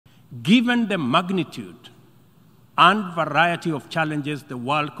Given the magnitude and variety of challenges the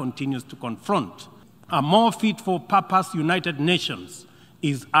world continues to confront, a more fit-for-purpose United Nations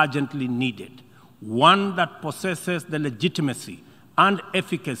is urgently needed, one that possesses the legitimacy and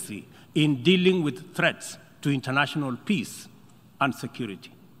efficacy in dealing with threats to international peace and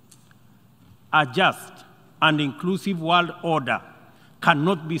security. A just and inclusive world order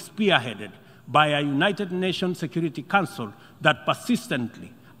cannot be spearheaded by a United Nations Security Council that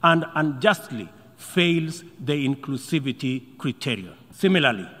persistently and unjustly fails the inclusivity criterion.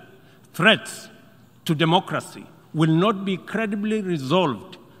 Similarly, threats to democracy will not be credibly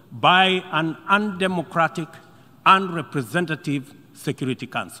resolved by an undemocratic and representative Security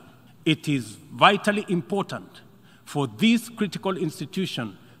Council. It is vitally important for this critical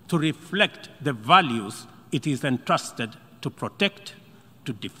institution to reflect the values it is entrusted to protect,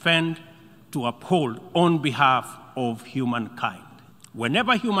 to defend, to uphold on behalf of humankind.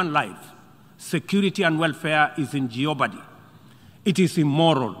 Whenever human life, security, and welfare is in jeopardy, it is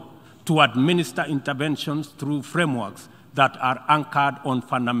immoral to administer interventions through frameworks that are anchored on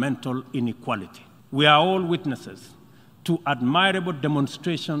fundamental inequality. We are all witnesses to admirable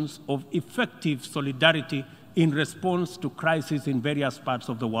demonstrations of effective solidarity in response to crises in various parts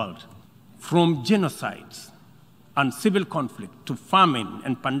of the world. From genocides and civil conflict to famine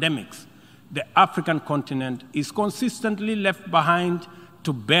and pandemics, the African continent is consistently left behind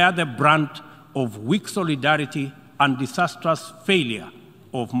to bear the brunt of weak solidarity and disastrous failure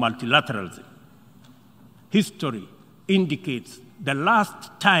of multilateralism. History indicates the last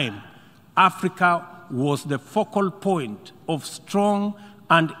time Africa was the focal point of strong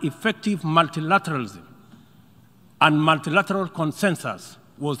and effective multilateralism and multilateral consensus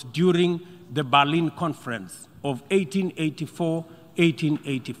was during the Berlin Conference of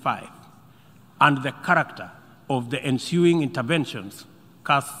 1884-1885, and the character of the ensuing interventions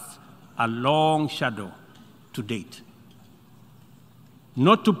casts a long shadow to date.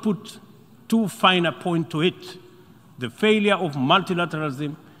 Not to put too fine a point to it, the failure of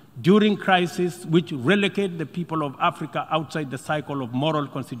multilateralism during crises which relegate the people of Africa outside the cycle of moral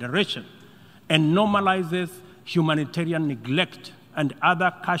consideration and normalizes humanitarian neglect and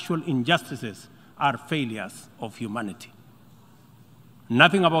other casual injustices are failures of humanity.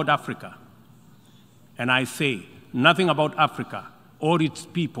 Nothing about Africa, and I say nothing about Africa or its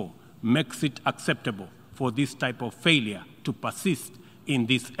people makes it acceptable for this type of failure to persist in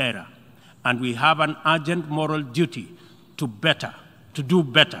this era. And we have an urgent moral duty to do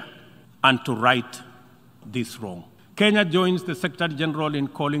better, and to right this wrong. Kenya joins the Secretary General in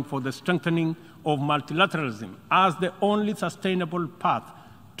calling for the strengthening of multilateralism as the only sustainable path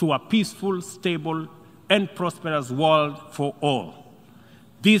to a peaceful, stable, and prosperous world for all.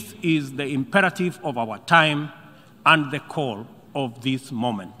 This is the imperative of our time and the call of this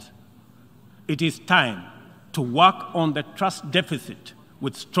moment. It is time to work on the trust deficit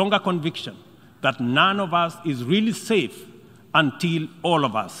with stronger conviction that none of us is really safe until all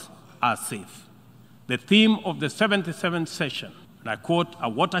of us are safe. The theme of the 77th session, and I quote, "A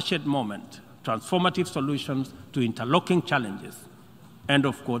watershed moment, transformative solutions to interlocking challenges," end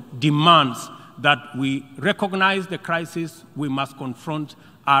of quote, demands that we recognize the crises we must confront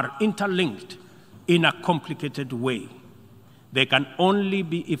are interlinked in a complicated way. They can only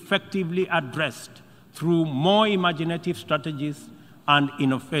be effectively addressed through more imaginative strategies and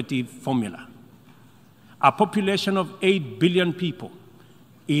innovative formula. A population of 8 billion people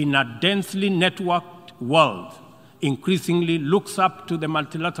in a densely networked world increasingly looks up to the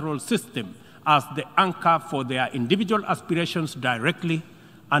multilateral system as the anchor for their individual aspirations directly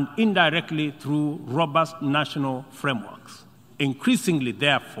and indirectly through robust national frameworks. Increasingly,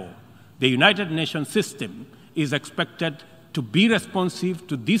 therefore, the United Nations system is expected to be responsive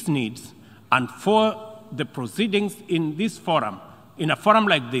to these needs, and for the proceedings in this forum, in a forum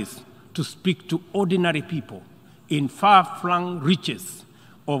like this, to speak to ordinary people in far-flung reaches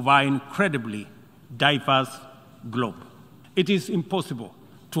of our incredibly diverse globe. It is impossible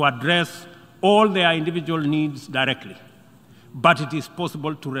to address all their individual needs directly, but it is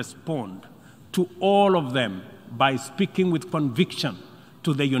possible to respond to all of them by speaking with conviction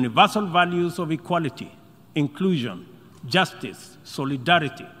to the universal values of equality, inclusion, justice,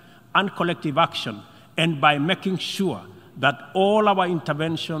 solidarity, and collective action, and by making sure that all our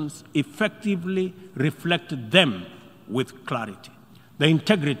interventions effectively reflect them with clarity. The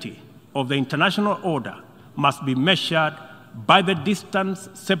integrity of the international order must be measured by the distance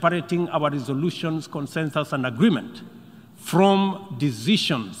separating our resolutions, consensus, and agreement from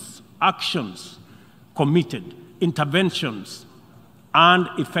decisions, actions, committed, interventions, and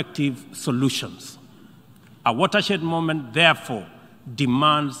effective solutions. A watershed moment, therefore,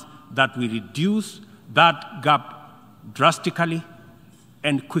 demands that we reduce that gap drastically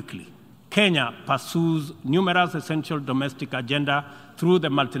and quickly. Kenya pursues numerous essential domestic agenda through the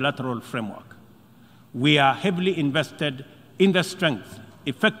multilateral framework. We are heavily invested in the strength,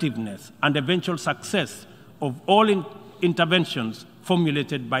 effectiveness, and eventual success of all interventions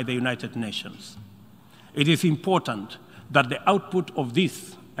formulated by the United Nations. It is important that the output of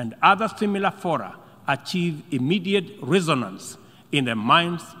this and other similar fora achieve immediate resonance in the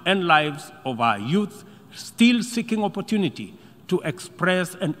minds and lives of our youth still seeking opportunity to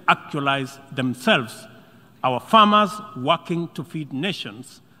express and actualize themselves, our farmers working to feed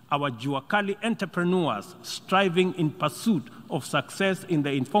nations, our Juakali entrepreneurs striving in pursuit of success in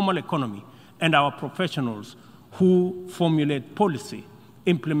the informal economy, and our professionals who formulate policy,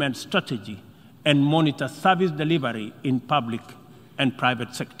 implement strategy, and monitor service delivery in public and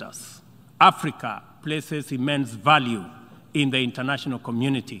private sectors. Africa places immense value in the international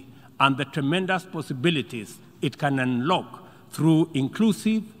community and the tremendous possibilities it can unlock through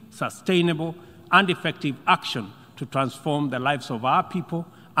inclusive, sustainable, and effective action to transform the lives of our people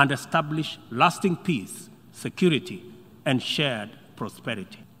and establish lasting peace, security, and shared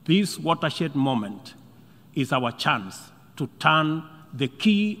prosperity. This watershed moment is our chance to turn the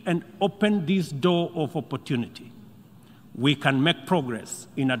key and open this door of opportunity. We can make progress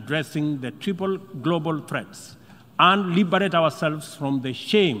in addressing the triple global threats and liberate ourselves from the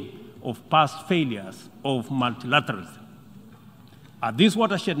shame of past failures of multilateralism. At this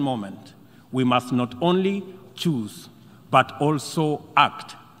watershed moment, we must not only choose, but also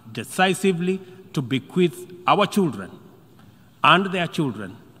act decisively to bequeath our children and their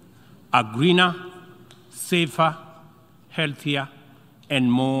children a greener, safer, healthier,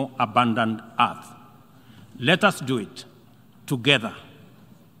 and more abundant earth. Let us do it together,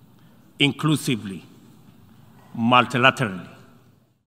 inclusively, multilaterally.